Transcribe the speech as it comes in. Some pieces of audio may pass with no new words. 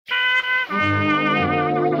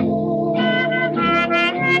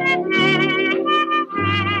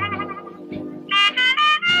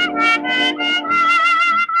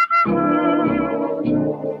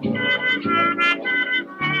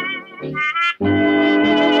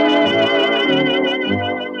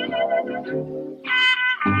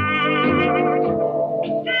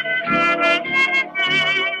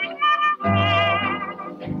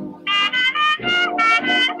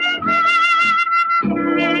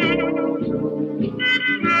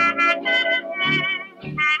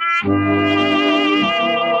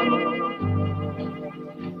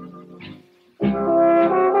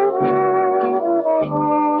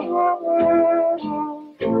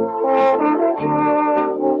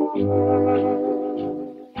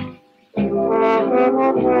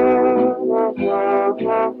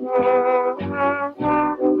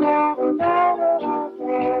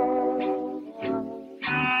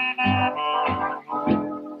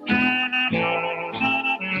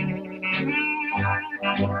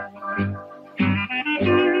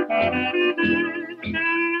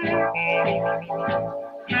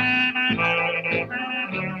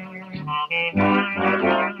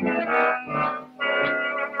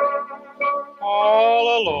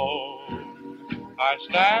All alone, I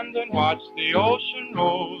stand and watch the ocean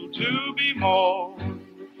roll to be mowed,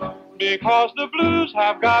 because the blues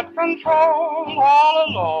have got control. All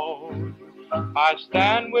alone, I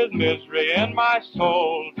stand with misery in my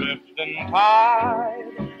soul, drifting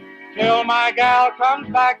tide, till my gal comes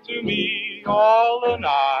back to me all the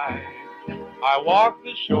night. I walk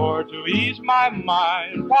the shore to ease my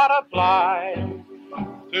mind. What a plight,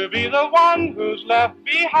 to be the one who's left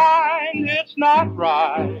behind. It's not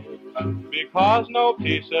right, because no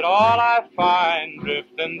peace at all I find,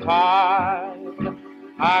 drifting tide.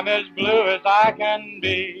 I'm as blue as I can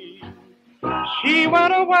be. She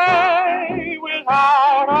went away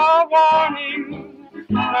without a warning,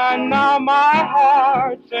 and now my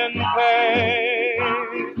heart's in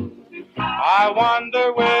pain. I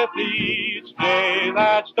wonder with each day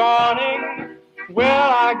that's dawning, will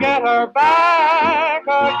I get her back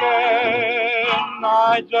again?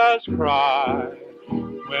 I just cry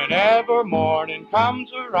whenever morning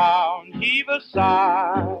comes around, heave a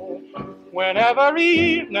sigh. Whenever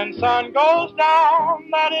evening sun goes down,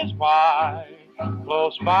 that is why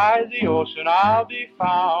close by the ocean I'll be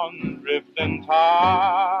found, drifting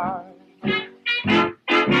tide.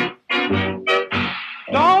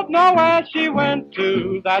 Don't know where she went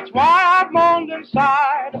to, that's why I've moaned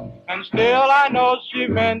inside, and still I know she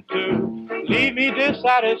meant to leave me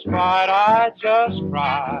dissatisfied. I just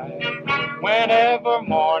cry whenever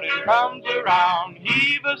morning comes around,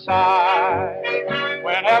 heave a sigh.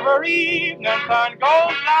 Whenever evening sun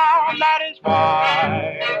goes down, that is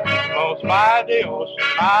why close by the ocean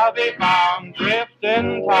I'll be found,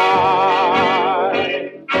 drifting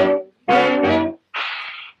tide.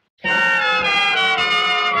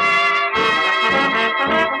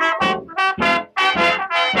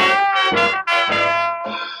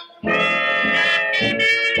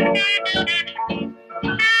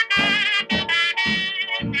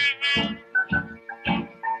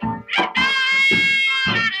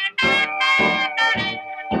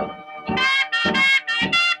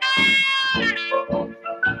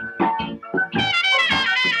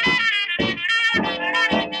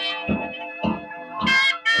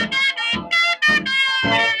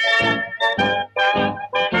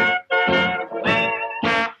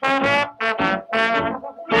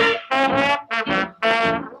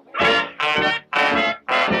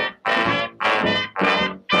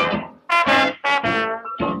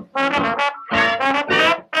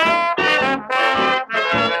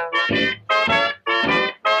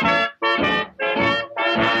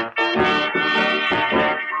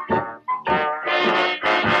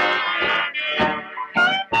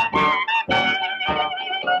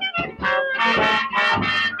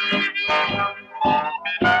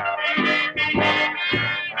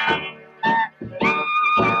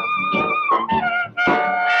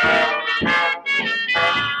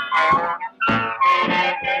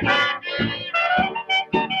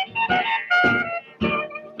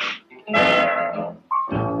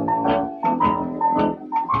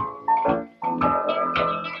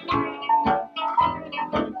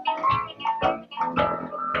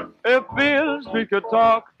 If Beale could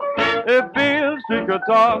talk, if Beale could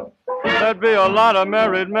talk, there'd be a lot of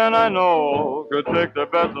married men I know could take their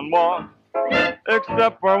beds and walk,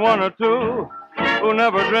 except for one or two who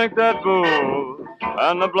never drink that booze,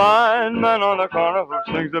 and the blind man on the corner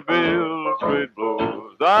who sings the Beale Street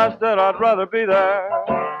blues. I said I'd rather be there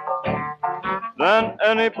than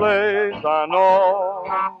any place I know.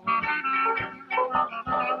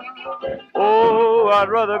 Oh, I'd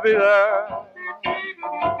rather be there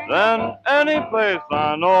than any place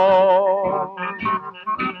I know.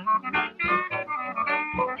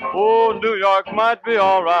 Oh, New York might be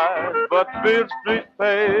all right, but Beale Street's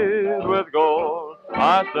paved with gold.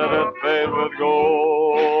 I said it's paved with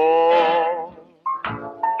gold.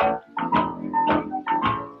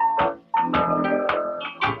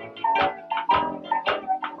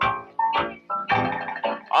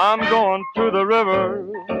 I'm going to the river,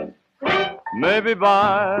 maybe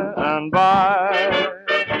by and by.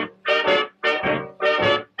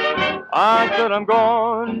 I said I'm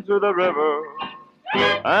going to the river,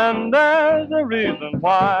 and there's a reason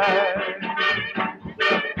why.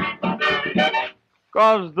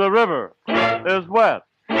 'Cause the river is wet,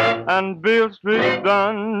 and Beale Street's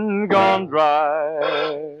done gone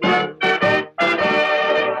dry.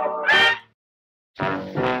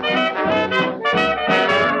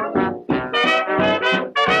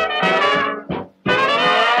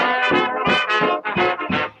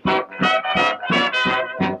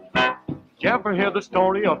 Did you ever hear the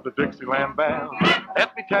story of the Dixieland Band?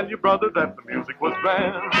 Let me tell you, brother, that the music was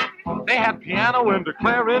grand. They had piano and a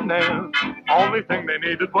clarinet. Only thing they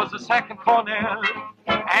needed was a second cornet.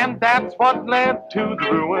 And that's what led to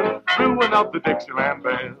the ruin of the Dixieland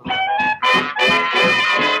Band.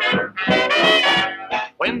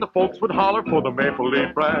 When the folks would holler for the maple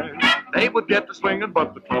leaf rag, they would get to swinging,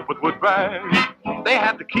 but the trumpet would drag. They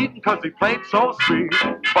had to keep him 'cause he played so sweet,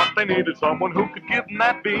 but they needed someone who could give them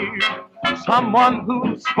that beat. Someone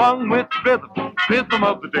who swung with rhythm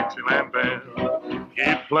of the Dixieland Band.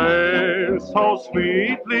 He'd play so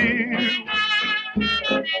sweetly,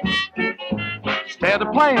 instead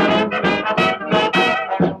of playing,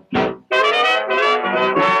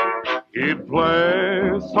 he'd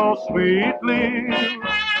play so sweetly,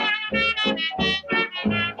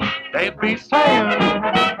 they'd be saying,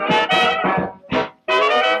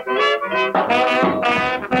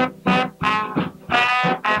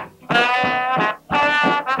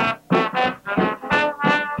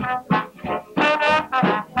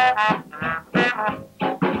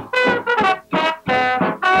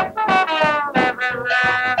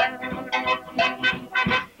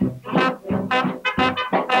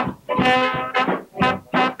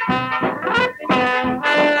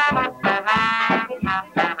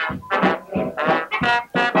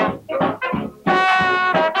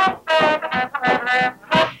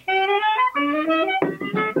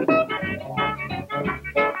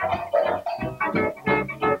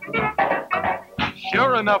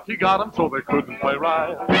 sure enough, he got them so they couldn't play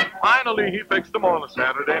right. Finally, he fixed them on a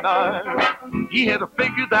Saturday night. He hit a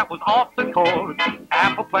figure that was off the chord.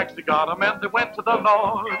 Apoplexy got him and they went to the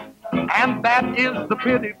Lord. And that is the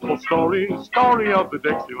pitiful story of the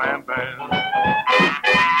Dixieland Band.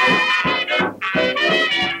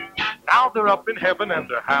 Now they're up in heaven and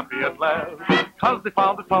they're happy at last, 'cause they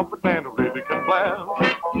found a trumpet man who really can blast.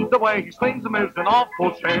 The way he swings them is an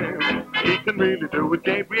awful shame. He can really do it,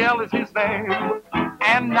 Gabriel is his name.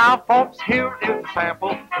 And now, folks, here is a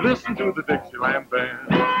sample. Listen to the Dixieland Band.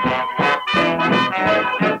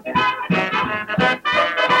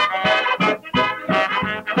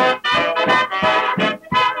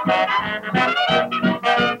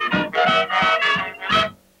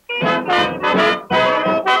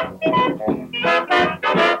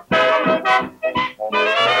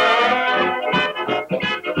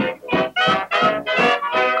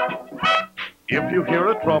 If you hear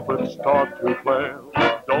a trumpet start to play,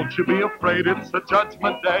 don't you be afraid, it's a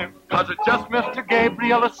judgment day, 'cause it's just Mr.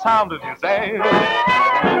 Gabriel is sounding his A.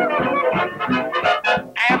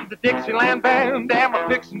 And the Dixieland Band, am a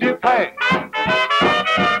fixing to play.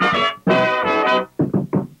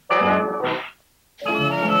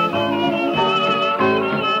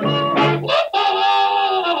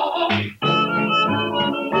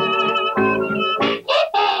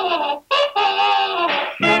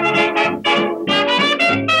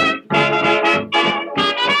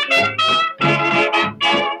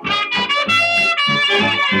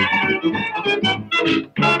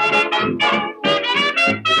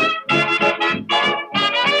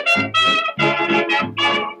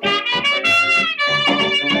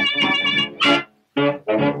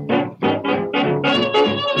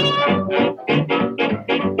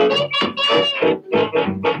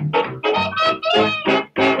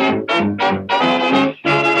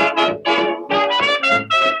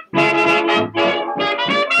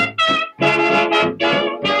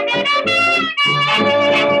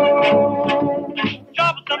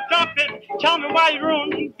 Tell me why you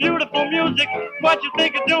ruin beautiful music. What you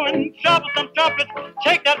think of doing? Troublesome trumpet,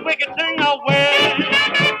 take that wicked thing away.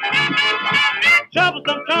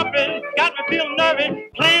 Troublesome trumpet, got me feeling nervy,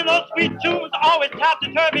 playing those sweet sweet tunes, always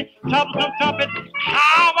topsy-turvy, troublesome trumpet.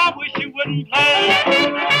 How I wish you wouldn't play.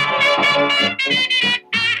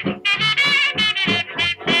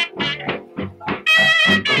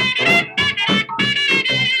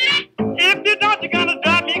 If you don't, you're gonna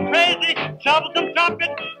drive me crazy. Troublesome trumpet,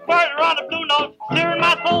 word around the blue notes, searing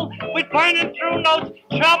my soul with burning true notes.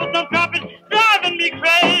 Troublesome trumpet, driving me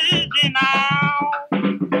crazy now.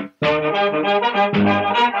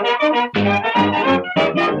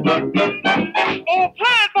 Oh,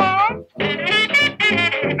 play it, boy.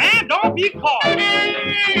 Man, don't be caught.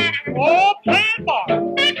 Oh, play it, boy.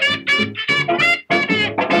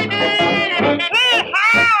 Play it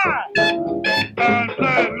high. And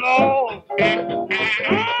play it low.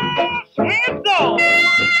 Swing it low.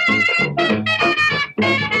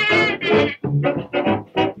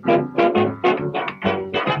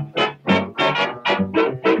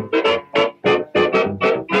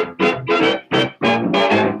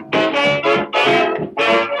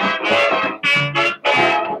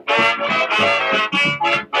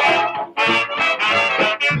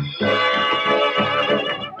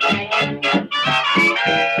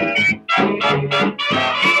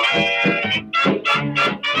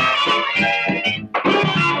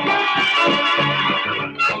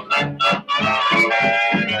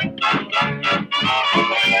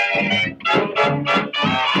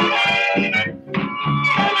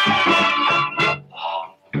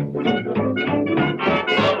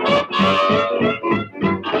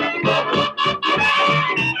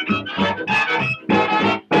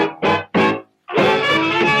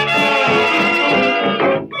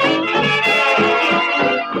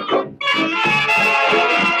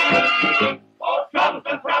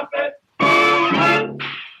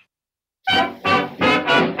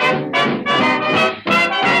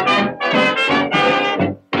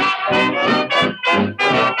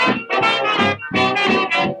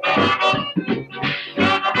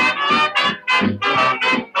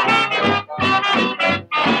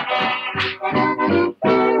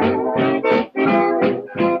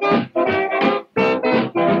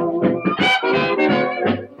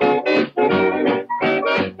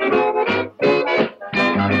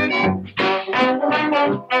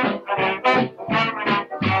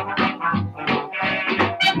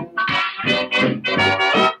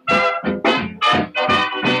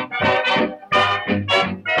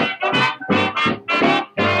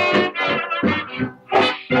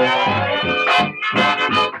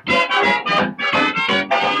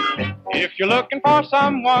 If you're looking for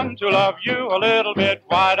someone to love you a little bit,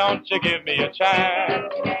 why don't you give me a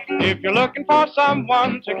chance? If you're looking for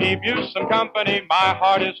someone to keep you some company, my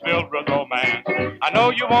heart is filled with romance. I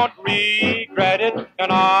know you won't regret it,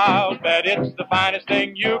 and I'll bet it's the finest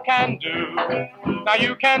thing you can do. Now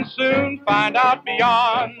you can soon find out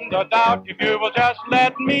beyond a doubt if you will just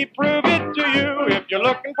let me prove it to you. If you're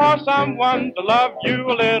looking for someone to love you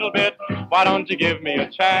a little bit, why don't you give me a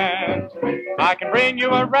chance? I can bring you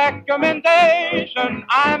a recommendation.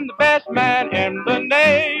 I'm the best man in the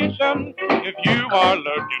nation. If you are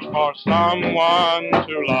looking for someone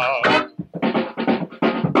to love.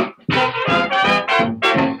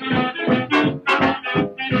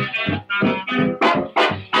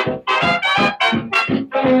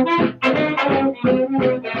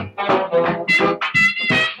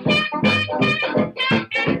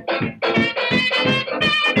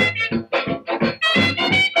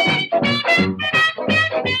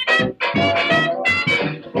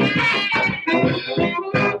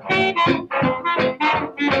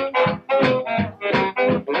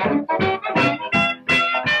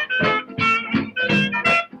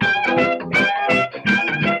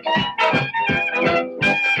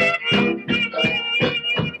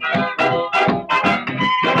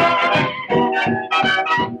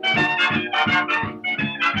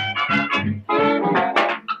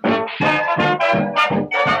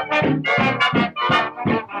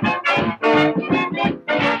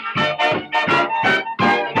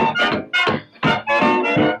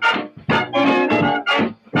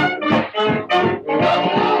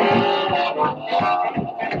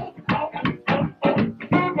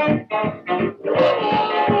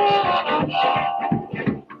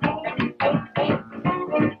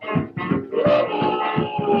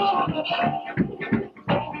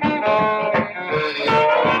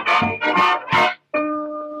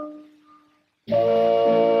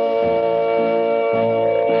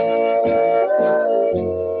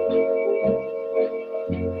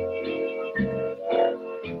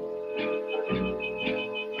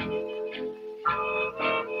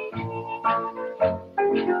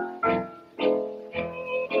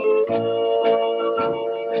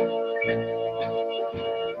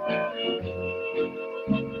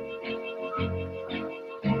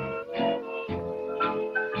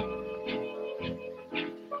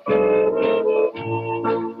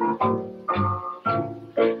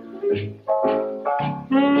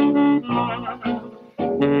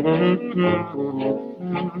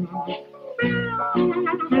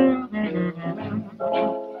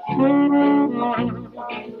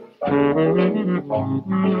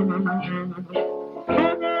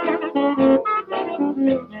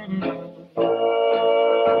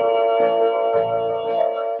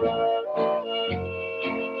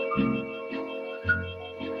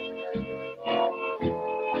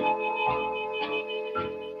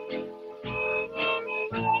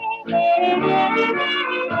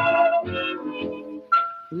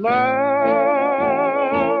 Let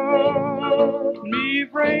me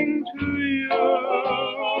bring to you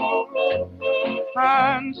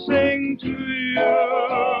and sing to you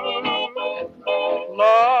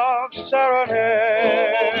love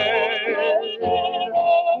serenade.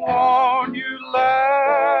 Won't you let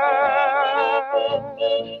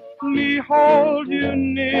me hold you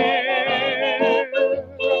near,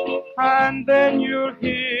 and then you'll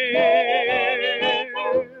hear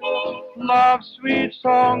love's sweet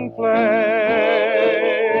song play.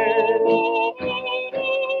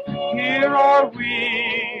 Here are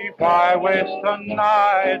we, why waste a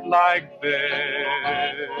night like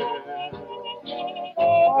this?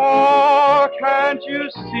 Oh, can't you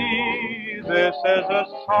see this is a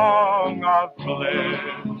song of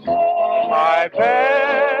bliss? I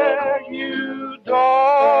beg you, don't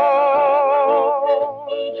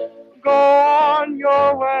go on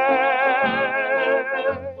your way.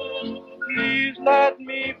 Please let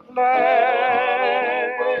me play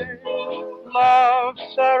love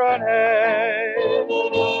serenade.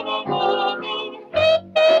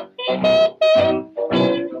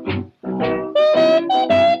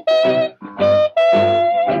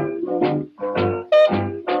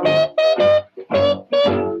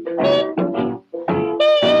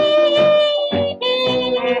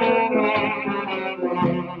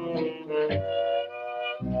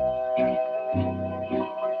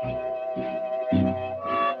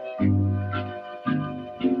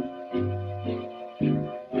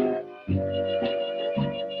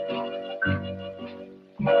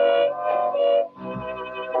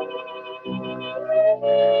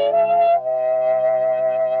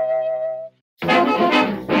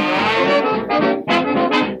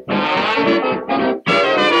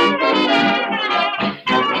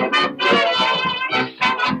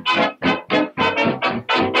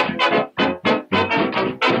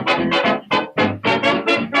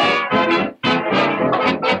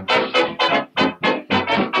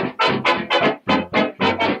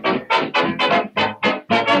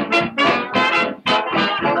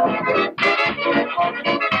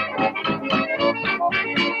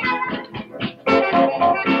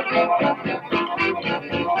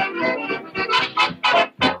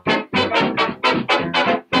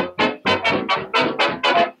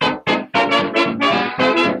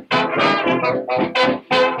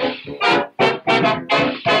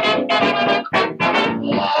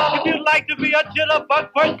 Jitterbug,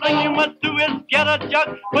 first thing you must do is get a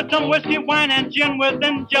jug, put some whiskey, wine, and gin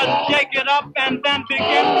within, just shake it up and then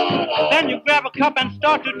begin. Then you grab a cup and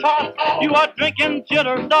start to toss, you are drinking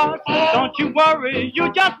jitter sauce. Don't you worry,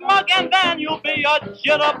 you just mug and then you'll be a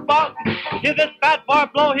jitterbug. Hear this fat boy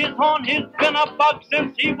blow his horn, he's been a bug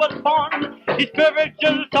since he was born. His favorite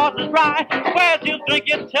jitter sauce is rye, swears he'll drink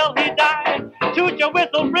it till he dies. Toot your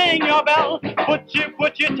whistle, ring your bell, put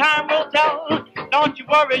your time will tell. Don't you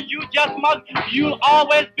worry, you just mug, you'll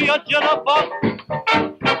always be a jitterbug.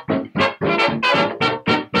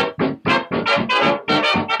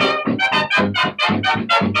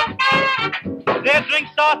 They drink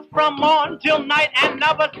sauce from morn till night and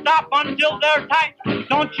never stop until they're tight.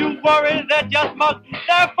 Don't you worry, they're just mugs,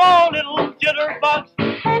 they're 4 little jitterbugs.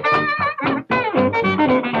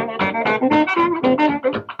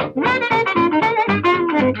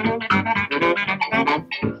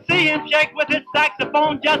 See him shake with his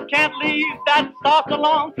saxophone, just can't leave that sauce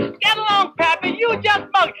alone. Get along, Pappy, you just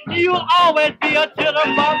mug, you'll always be a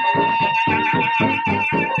jitterbug.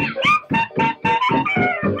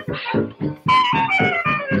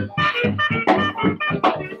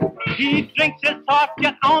 He drinks his sauce,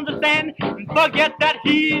 get on the stand, and forget that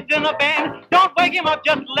he's in a band. Don't wake him up,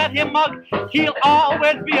 just let him mug, he'll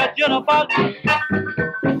always be a jitterbug.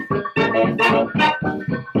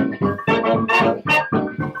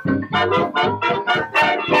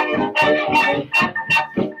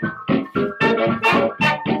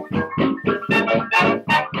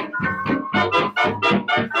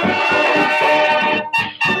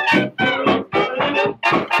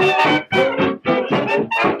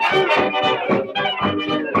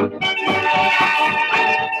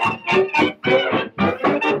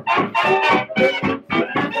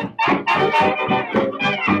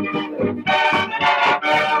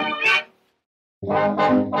 I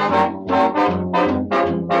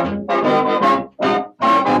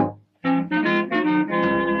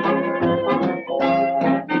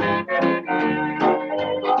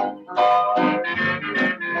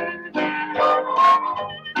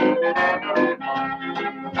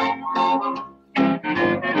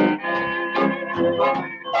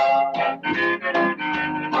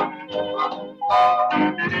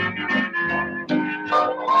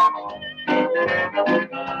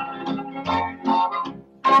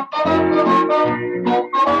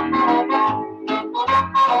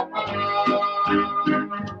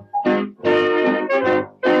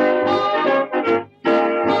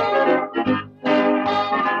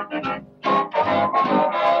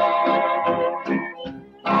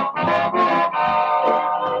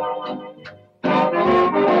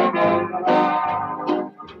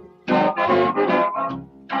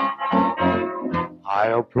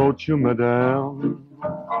approach you, madame,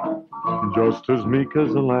 just as meek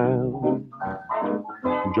as a lamb,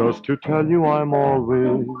 just to tell you I'm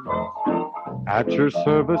always at your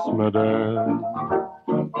service, madame.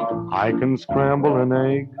 I can scramble an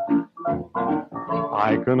egg,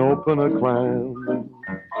 I can open a clam,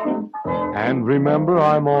 and remember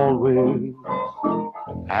I'm always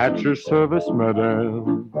at your service,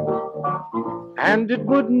 madame. And it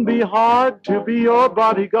wouldn't be hard to be your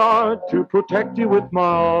bodyguard, to protect you with my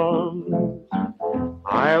arms.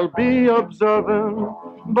 I'll be observant,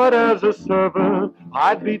 but as a servant,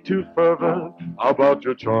 I'd be too fervent about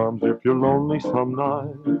your charms if you're lonely some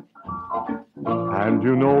night. And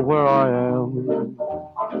you know where I am.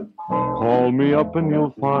 Call me up and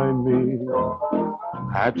you'll find me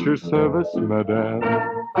at your service, madame.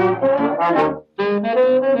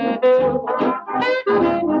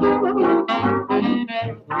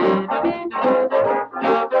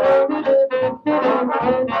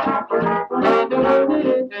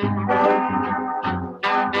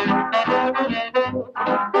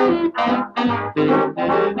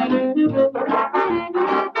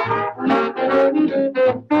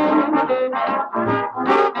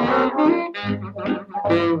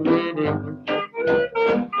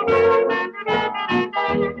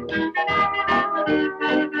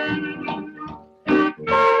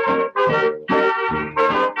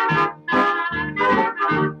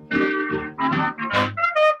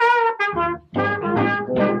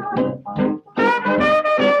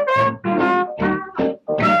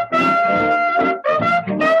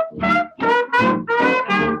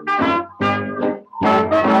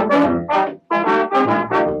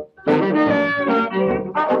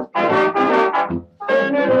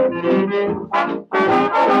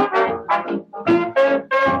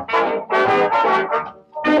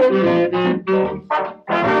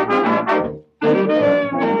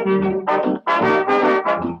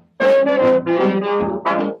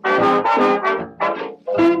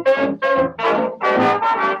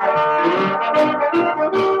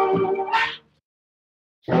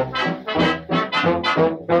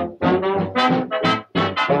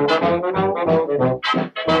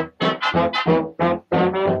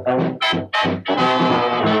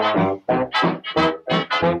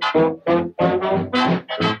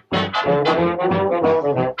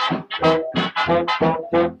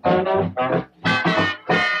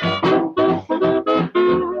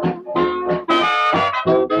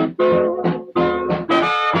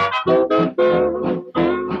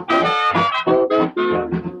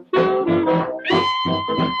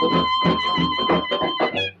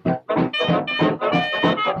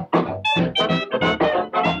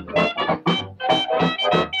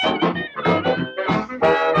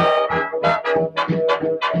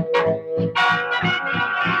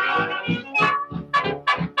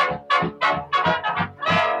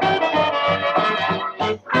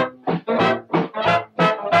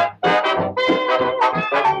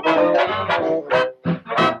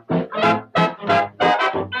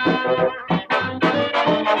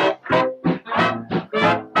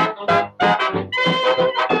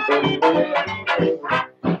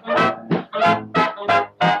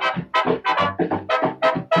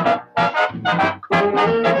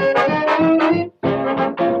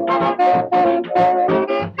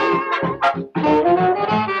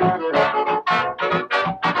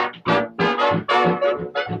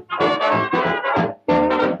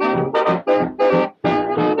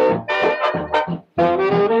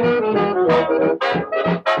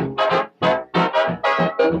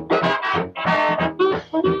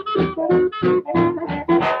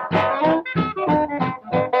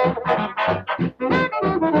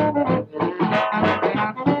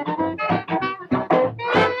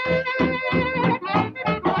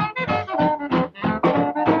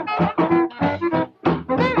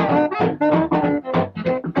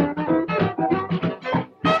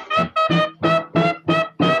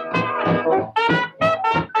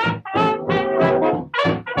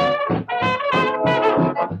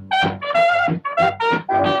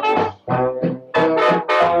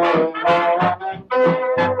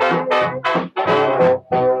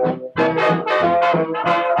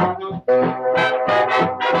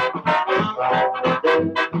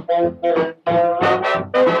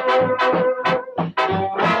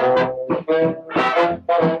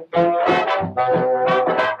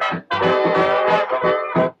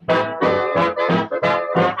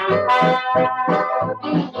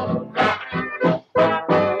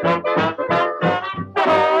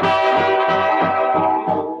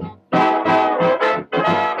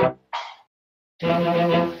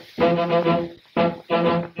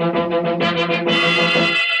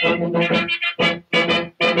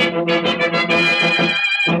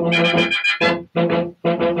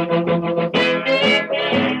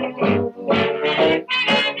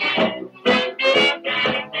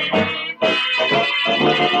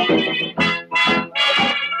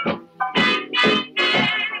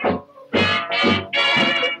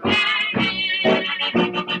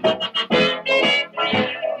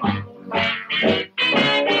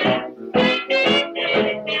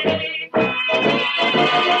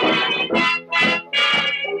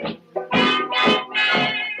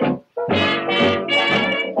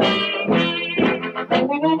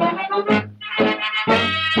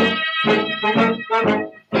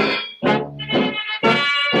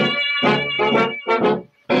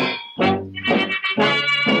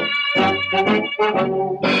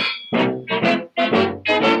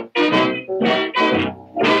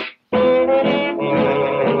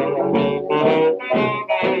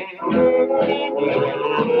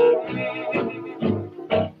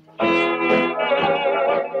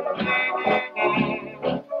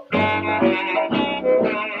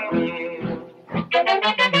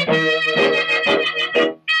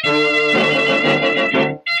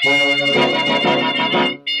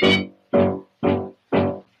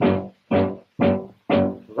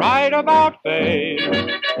 Right about face,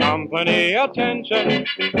 company attention,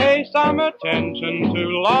 pay some attention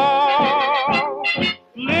to love.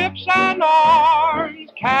 Lips and arms,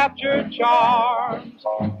 capture charms,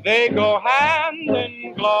 they go hand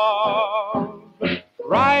in glove.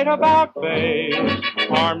 Right about face,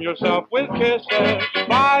 arm yourself with kisses,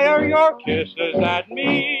 fire your kisses at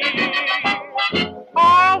me.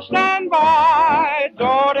 I'll stand by,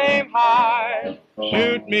 don't aim high,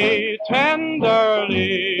 shoot me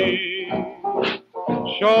tenderly.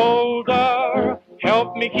 Shoulder,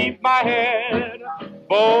 help me keep my head.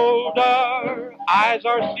 Bolder, eyes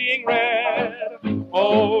are seeing red.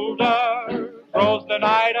 Older, grows the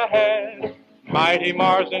night ahead. Mighty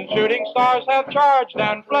Mars and shooting stars have charged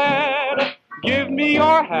and fled. Give me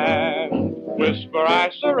your hand, whisper I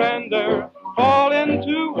surrender. Fall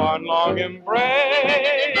into one long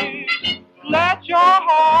embrace. Let your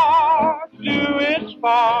heart do its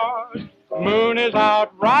part. Moon is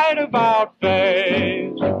out right about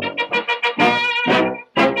face.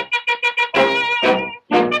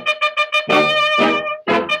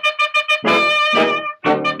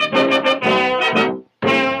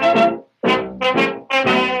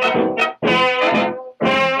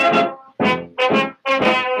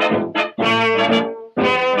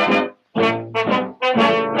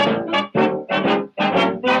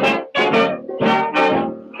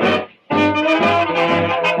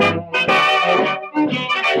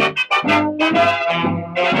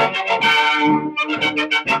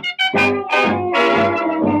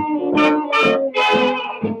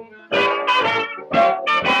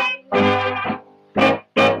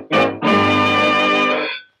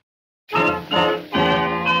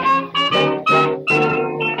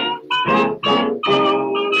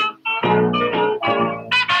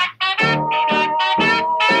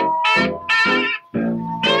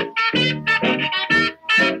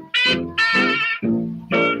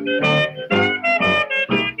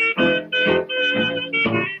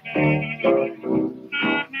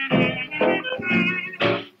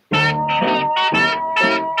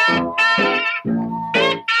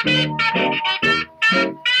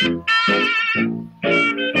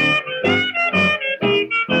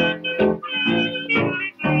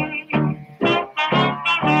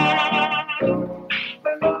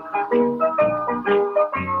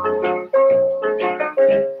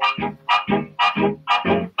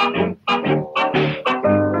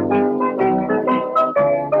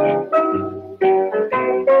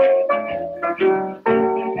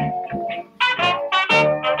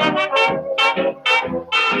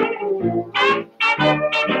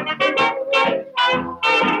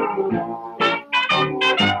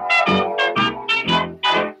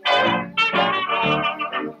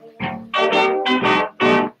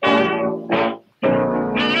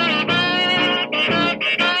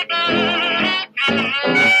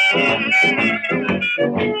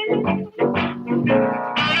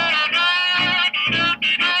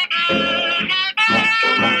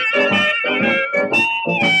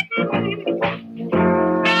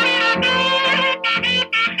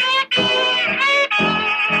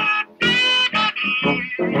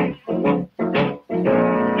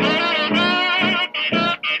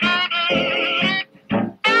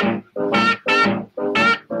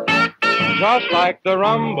 Just like the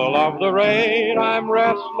rumble of the rain, I'm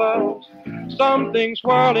restless, Something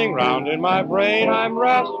swirling round in my brain, I'm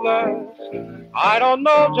restless. I don't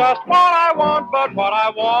know just what I want, but what I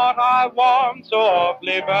want so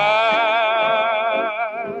awfully bad.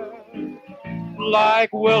 Like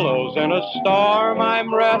willows in a storm,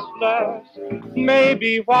 I'm restless.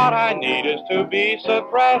 Maybe what I need is to be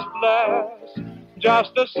suppressed less.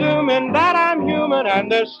 Just assuming that I'm human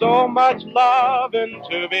and there's so much loving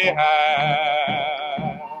to be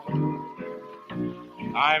had.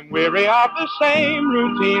 I'm weary of the same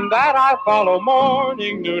routine that I follow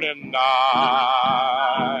morning, noon, and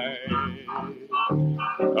night.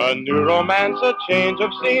 A new romance, a change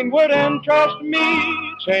of scene would interest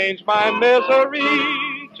me, change my misery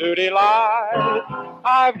to delight.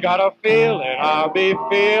 I've got a feeling I'll be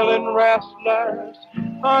feeling restless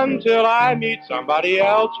until I meet somebody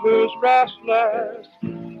else who's restless.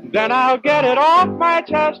 Then I'll get it off my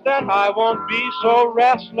chest and I won't be so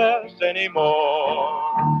restless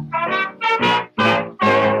anymore.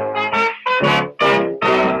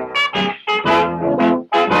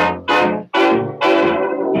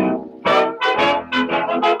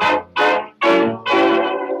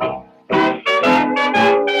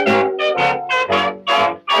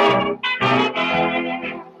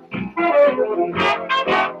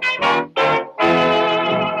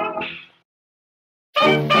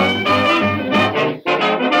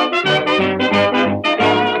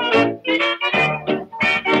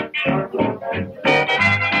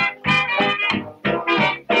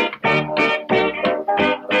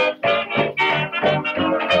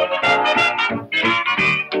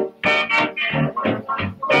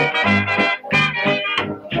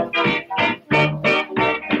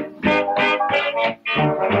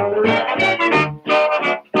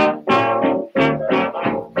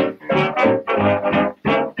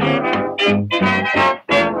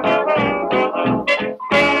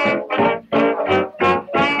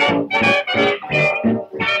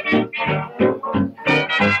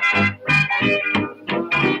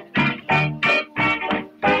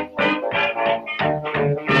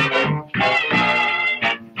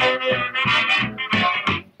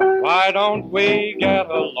 Why don't we get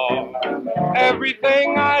along?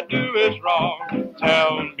 Everything I do is wrong.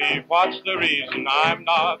 Tell me what's the reason I'm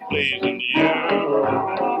not pleasing you.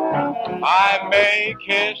 I may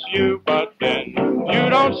kiss you, but then you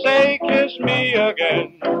don't say kiss me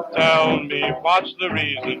again. Tell me what's the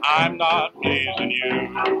reason I'm not pleasing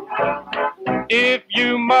you. If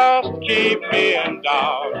you must keep me in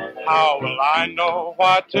doubt, how will I know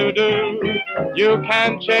what to do? You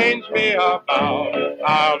can change me about,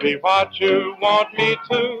 I'll be what you want me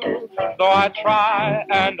to. Though I try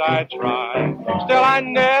and I try, still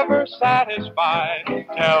I'm never satisfied.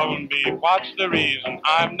 Tell me what's the reason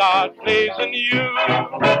I'm not pleasing you.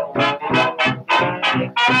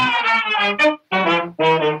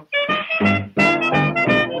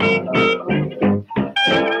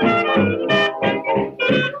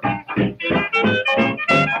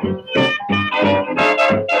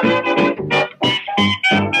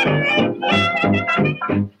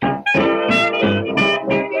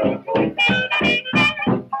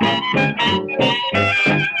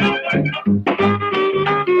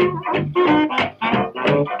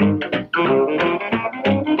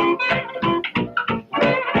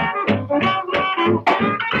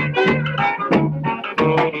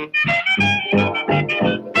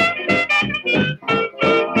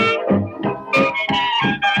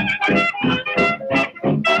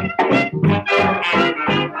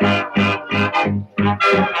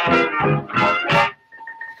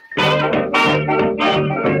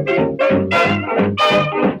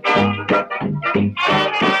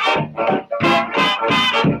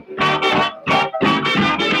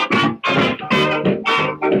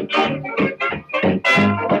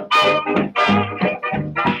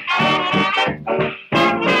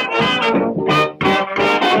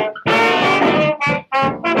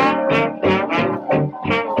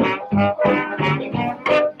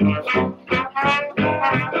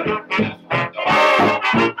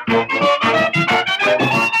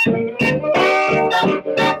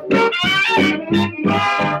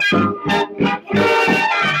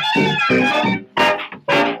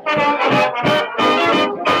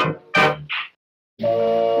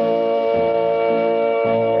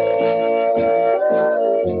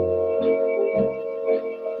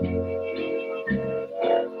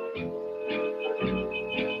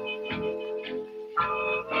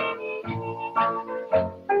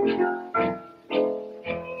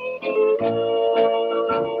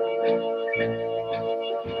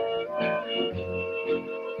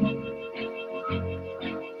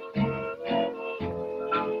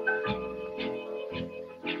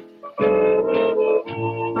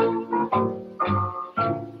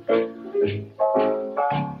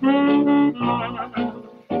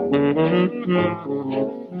 Let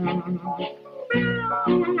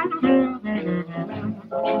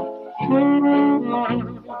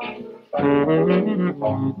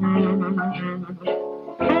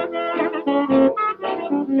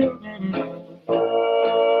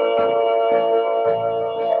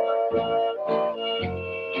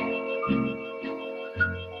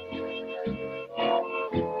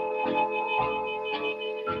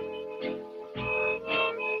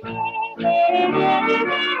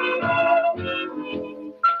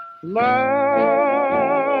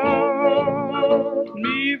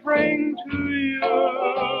me bring to you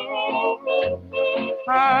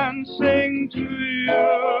and sing to you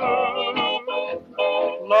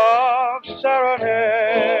love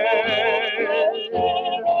serenade.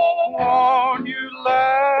 Won't you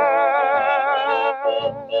let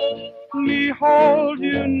me hold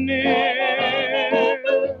you near,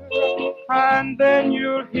 and then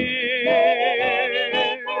you'll hear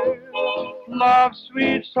love's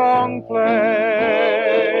sweet song play.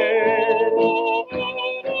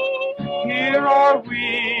 Here are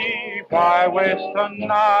we, why waste a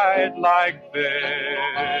night like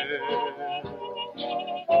this?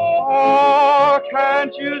 Oh,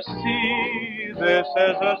 can't you see this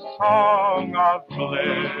is a song of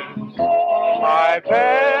bliss? I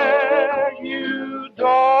beg you,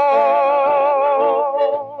 don't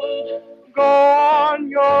go on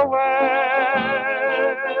your way.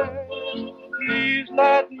 Please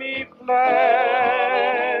let me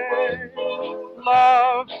play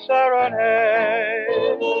love serenade.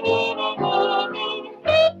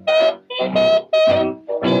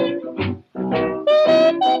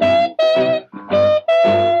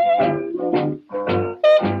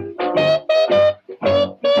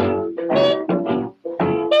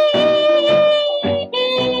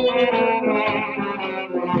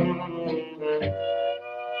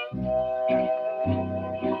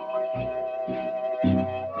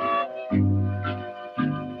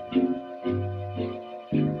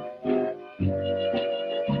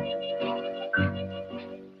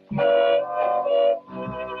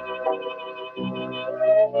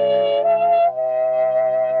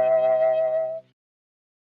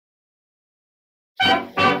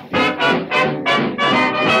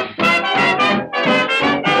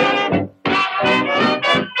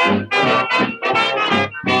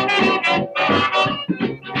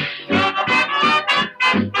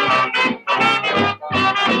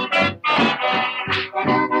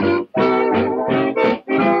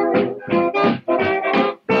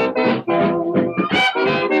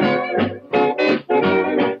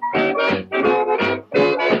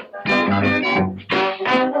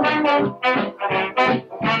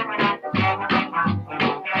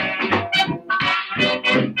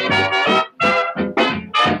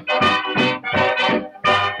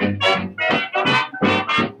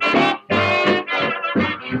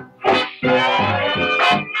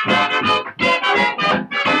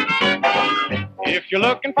 If you're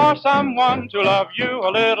looking for someone to love you a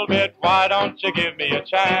little bit, why don't you give me a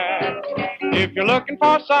chance? If you're looking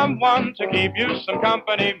for someone to keep you some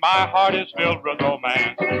company, my heart is filled with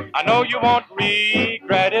romance. I know you won't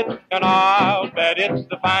regret it, and I'll bet it's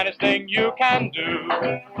the finest thing you can do.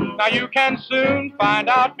 Now you can soon find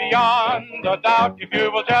out beyond a doubt if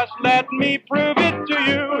you will just let me prove it to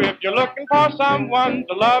you. If you're looking for someone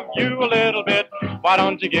to love you a little bit, why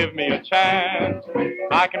don't you give me a chance?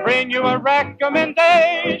 I can bring you a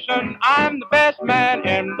recommendation. I'm the best man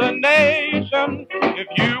in the nation. If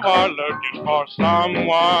you are looking for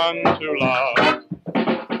someone to love.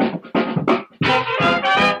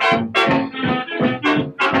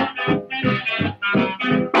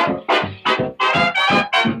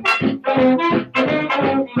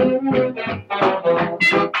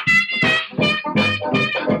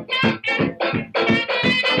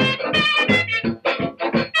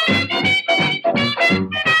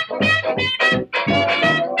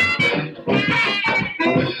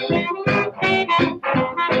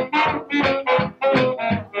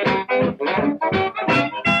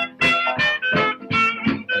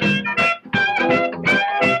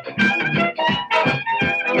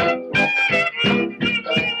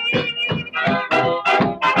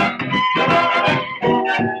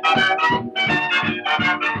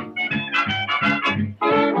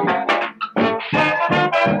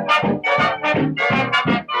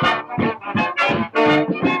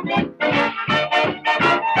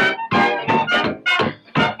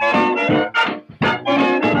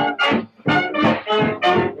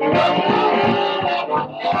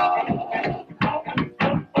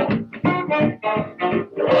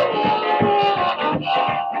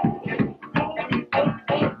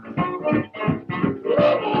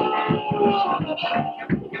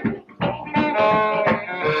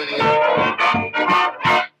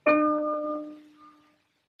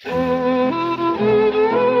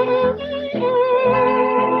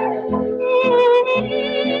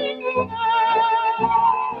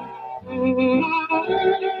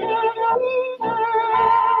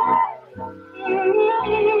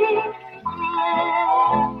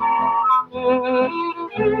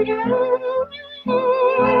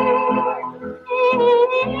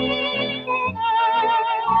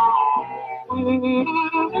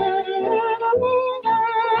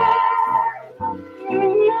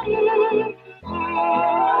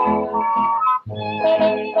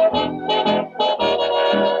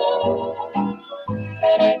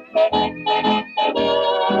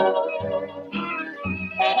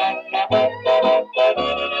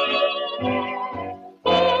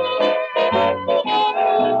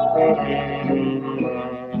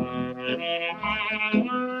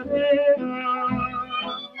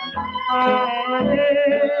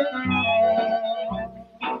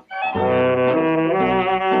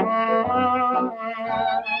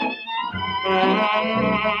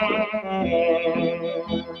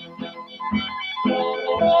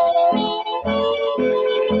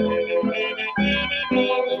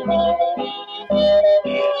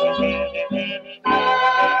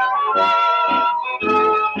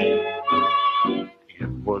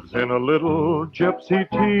 Was in a little gypsy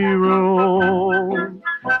tea room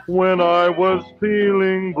when I was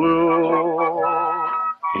feeling blue.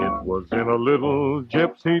 It was in a little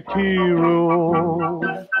gypsy tea room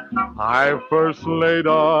I first laid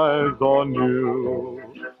eyes on you.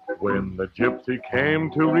 When the gypsy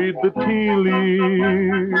came to read the tea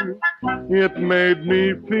leaves, it made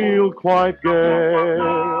me feel quite gay.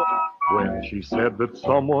 When she said that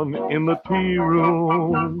someone in the tea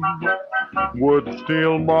room would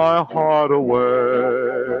steal my heart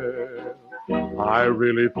away, I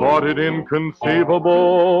really thought it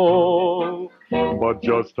inconceivable. But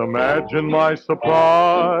just imagine my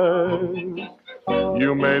surprise.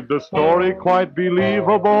 You made the story quite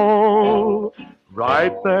believable,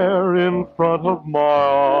 right there in front of my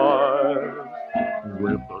eyes.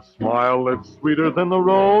 With a smile that's sweeter than the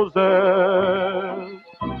roses,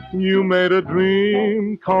 you made a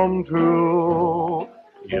dream come true.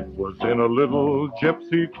 It was in a little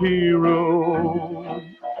gypsy tea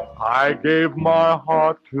room I gave my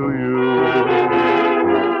heart to you.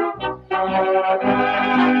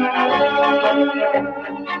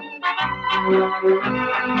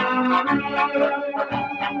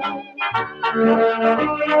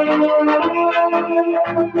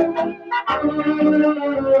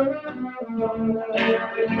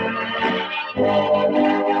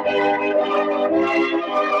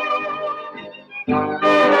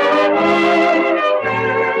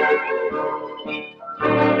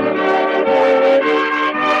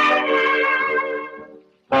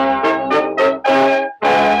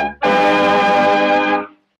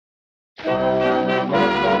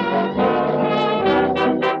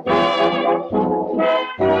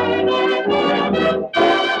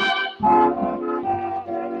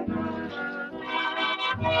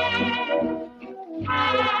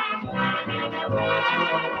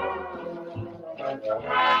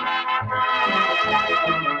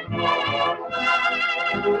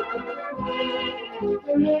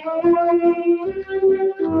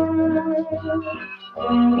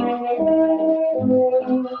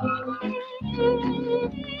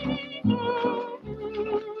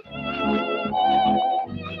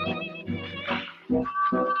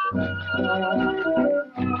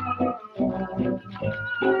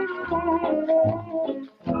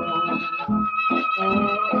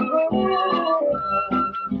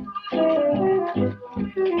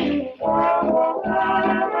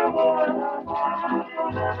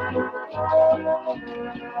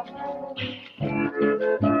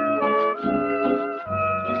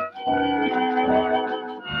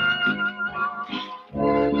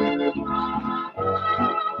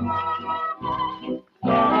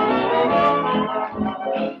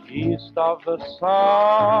 East of the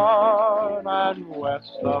sun and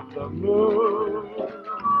west of the moon,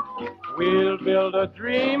 we'll build a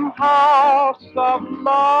dream house of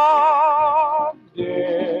love,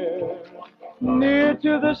 dear. Near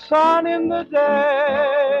to the sun in the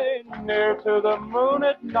day, near to the moon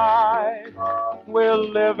at night, we'll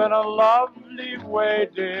live in a lovely way,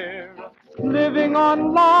 dear. Living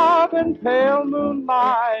on love and pale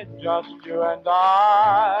moonlight, just you and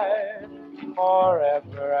I,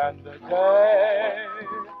 forever and a day.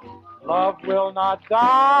 Love will not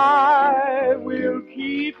die, we'll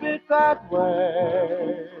keep it that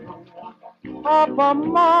way. Up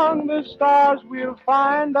among the stars we'll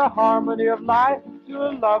find the harmony of life to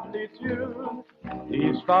a lovely tune.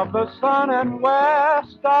 East of the sun and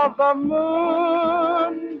west of the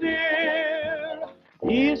moon, dear.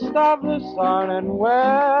 East of the sun and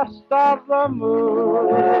west of the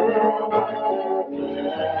moon.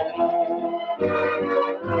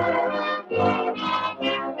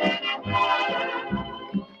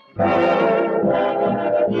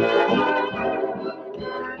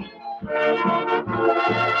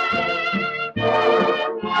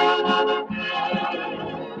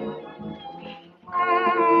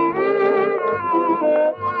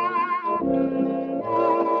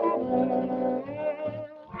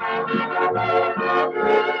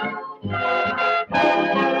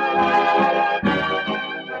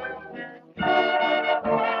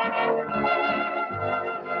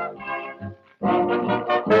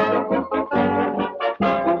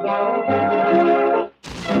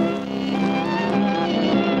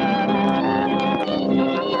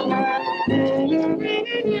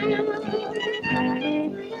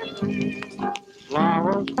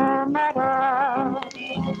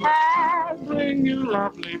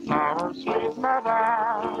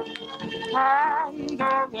 And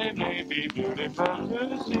though they may be beautiful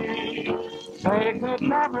to see, they could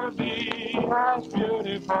never be as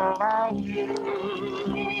beautiful as you.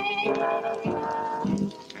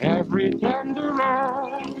 Every tender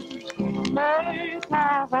rose may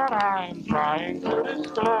have what I'm trying to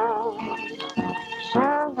disclose.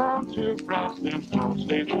 So won't you press them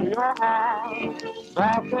closely to your heart,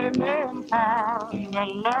 that they may impart the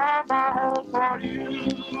love I hold for you.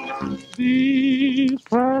 These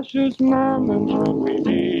precious moments when we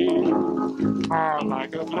meet are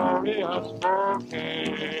like a glorious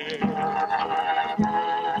bouquet.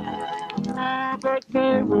 But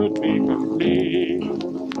they would be complete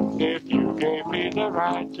if you gave me the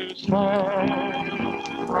right to say,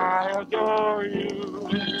 I adore you.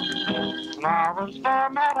 Flowers for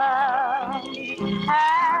madame,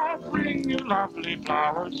 I bring you lovely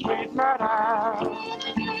flowers, sweet madame.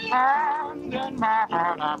 And in my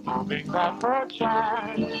heart I'm hoping that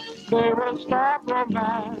perchance they will stop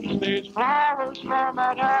romance, these flowers for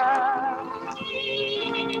madame.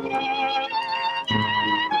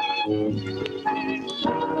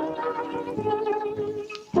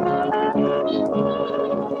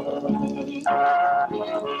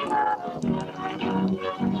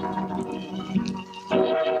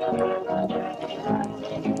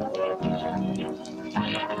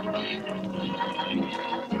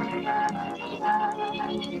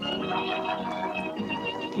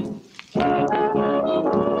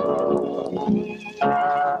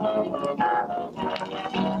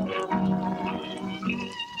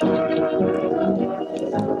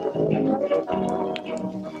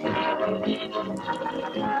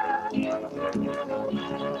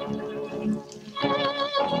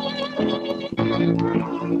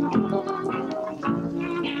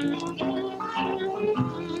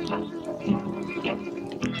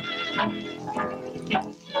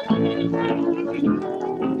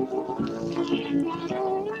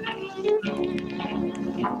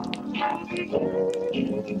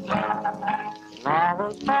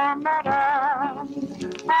 Flowers for madame,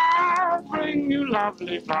 I'll bring you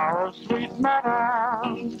lovely flowers, sweet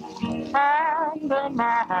madame. And in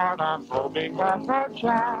my heart I'm hoping that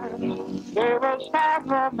perchance they will start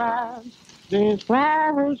romance, these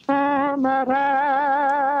flowers for madame.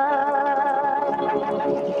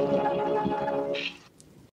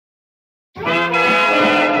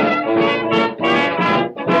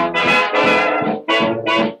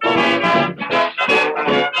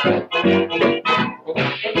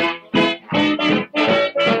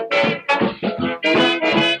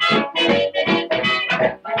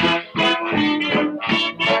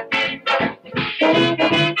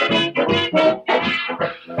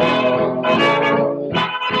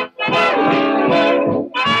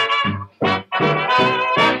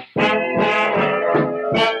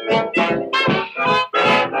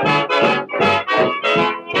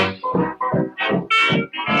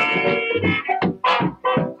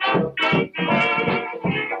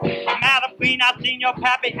 I've seen your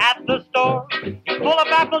pappy at the store. He's full of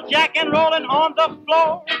applejack and rolling on the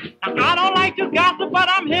floor. Now, I don't like to gossip, but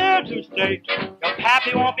I'm here to state your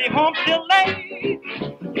pappy won't be home till late.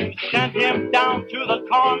 You sent him down to the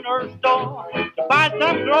corner store to buy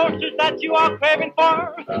some groceries that you are craving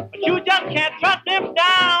for, but you just can't trust him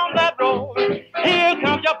down that road. Here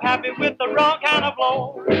comes your pappy with the wrong kind of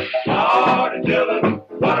load. Lord and children,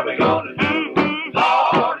 what are we gonna do?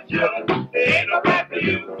 Lord and children, there ain't no pappy for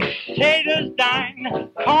you. Taters dine,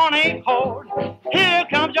 corn ain't cold. Here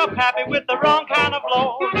comes your pappy with the wrong kind of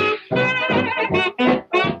load.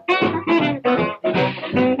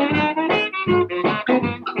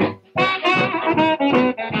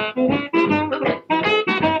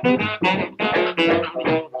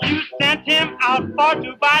 You sent him out for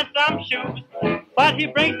to buy some shoes, but he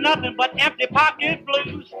brings nothing but empty pocket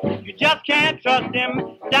blues. You just can't trust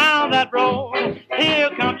him down that road. Here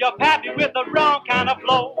comes your pappy with the wrong kind of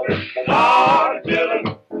load. Lord and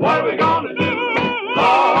children, what are we gonna do?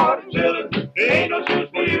 Lord and children, there ain't no shoes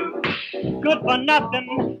for you. Good for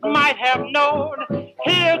nothing, might have known.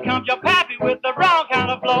 Here comes your pappy with the wrong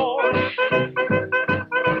kind of load.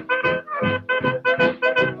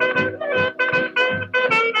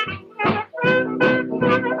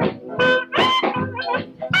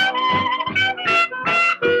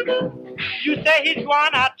 You say he's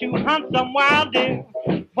going out to hunt some wild deer.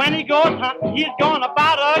 When he goes hunting, he's gone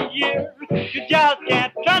about a year. You just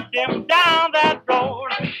can't trust him down that road.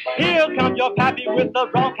 Here comes your pappy with the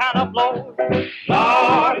wrong kind of load.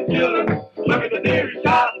 Lord and children, look at the deer he's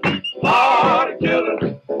shot. Lord and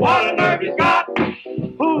children, what a nerve he's got.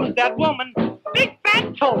 Who's that woman? Big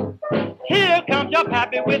fat toe. Here comes your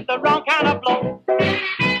pappy with the wrong kind of load.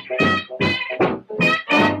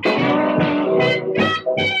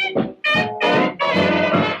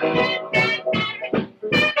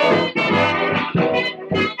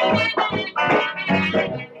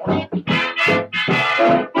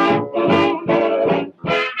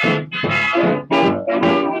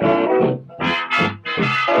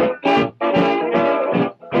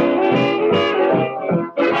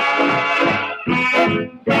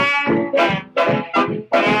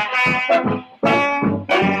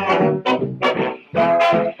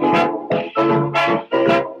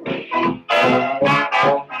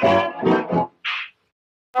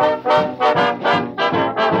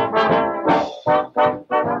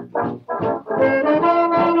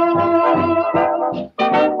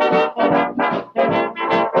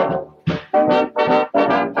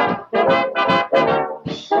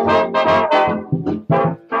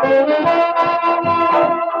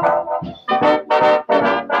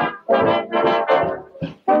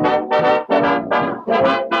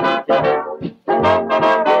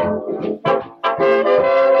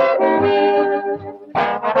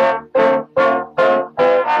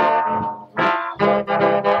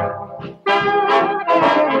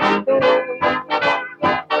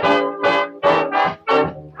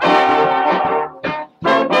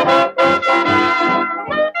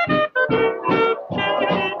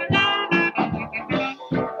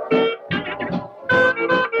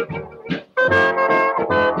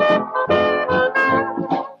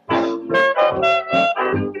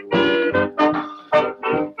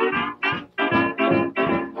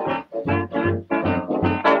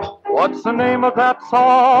 What's the name of that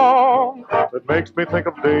song that makes me think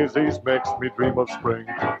of daisies, makes me dream of spring,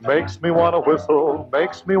 makes me want to whistle,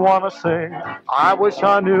 makes me want to sing? I wish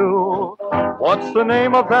I knew. What's the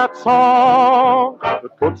name of that song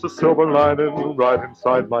that puts a silver lining right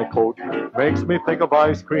inside my coat, makes me think of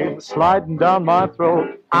ice cream sliding down my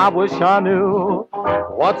throat? I wish I knew.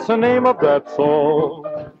 What's the name of that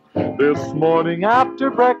song? This morning after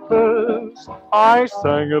breakfast, I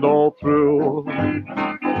sang it all through.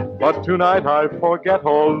 But tonight I forget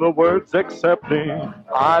all the words excepting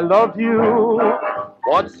I love you.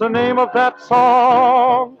 What's the name of that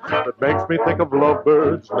song that makes me think of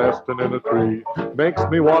lovebirds nesting in a tree, makes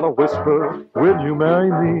me want to whisper, will you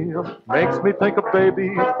marry me? Makes me think of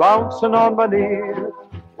babies bouncing on my knee.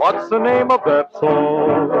 What's the name of that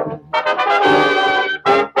song?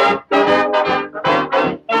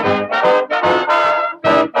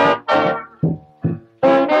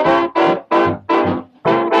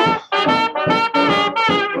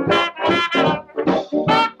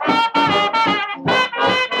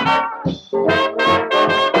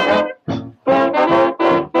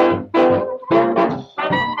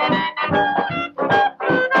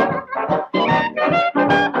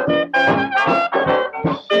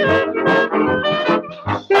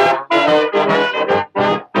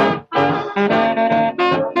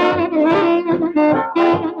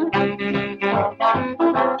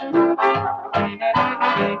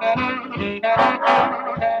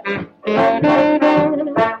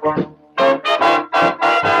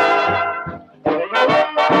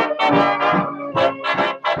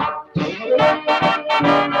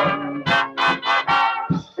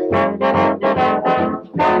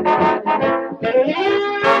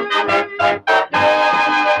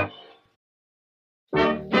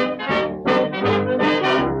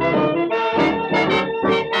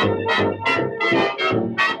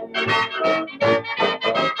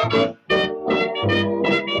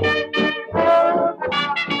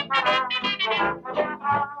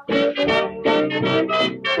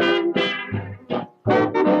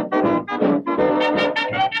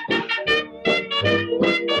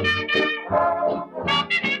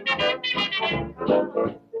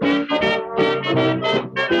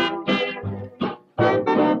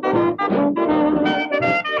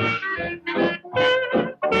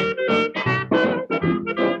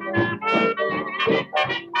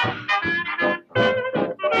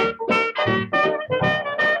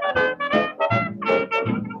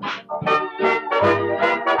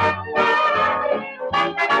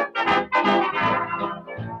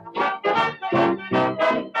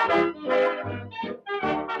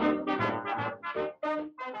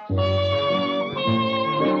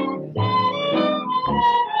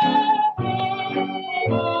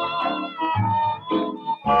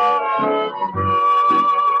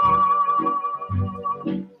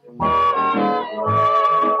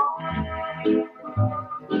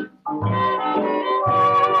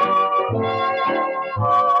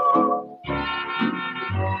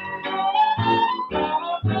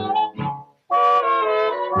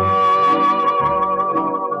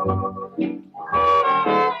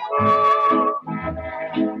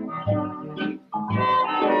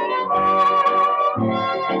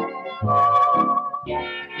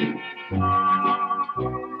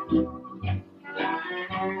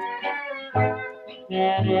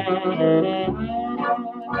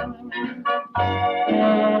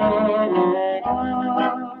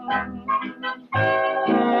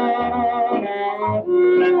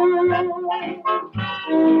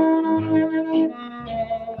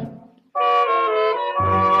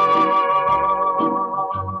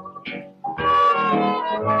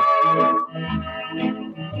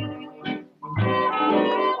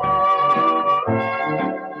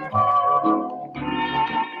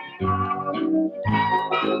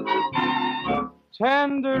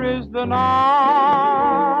 Tender is the night,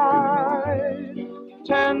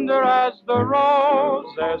 tender as the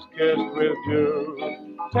roses kissed with you.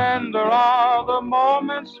 Tender are the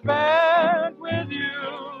moments spent with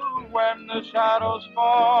you when the shadows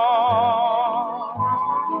fall.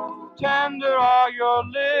 tender are your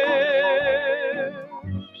lips.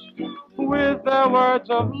 With their words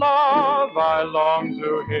of love I long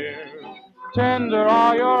to hear. Tender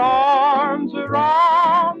are your arms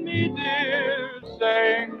around me, dear,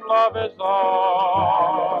 saying love is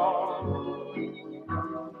all.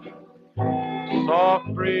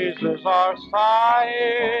 Soft breezes are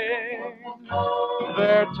sighing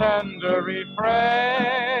their tender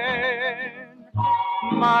refrain.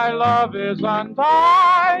 My love is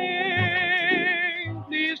undying.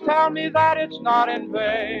 Please tell me that it's not in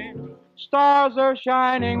vain. Stars are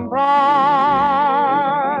shining bright.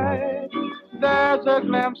 There's a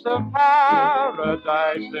glimpse of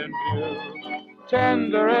paradise in view.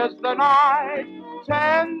 Tender is the night,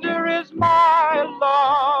 tender is my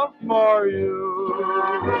love for you.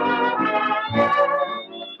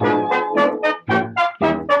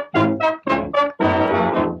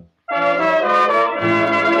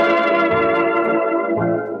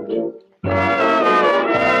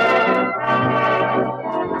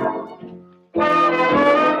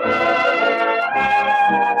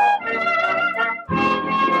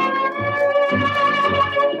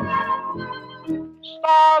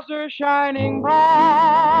 Stars are shining bright.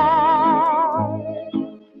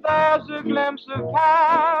 There's a glimpse of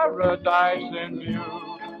paradise in view.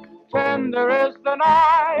 Tender is the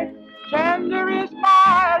night, tender is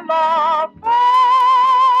my love.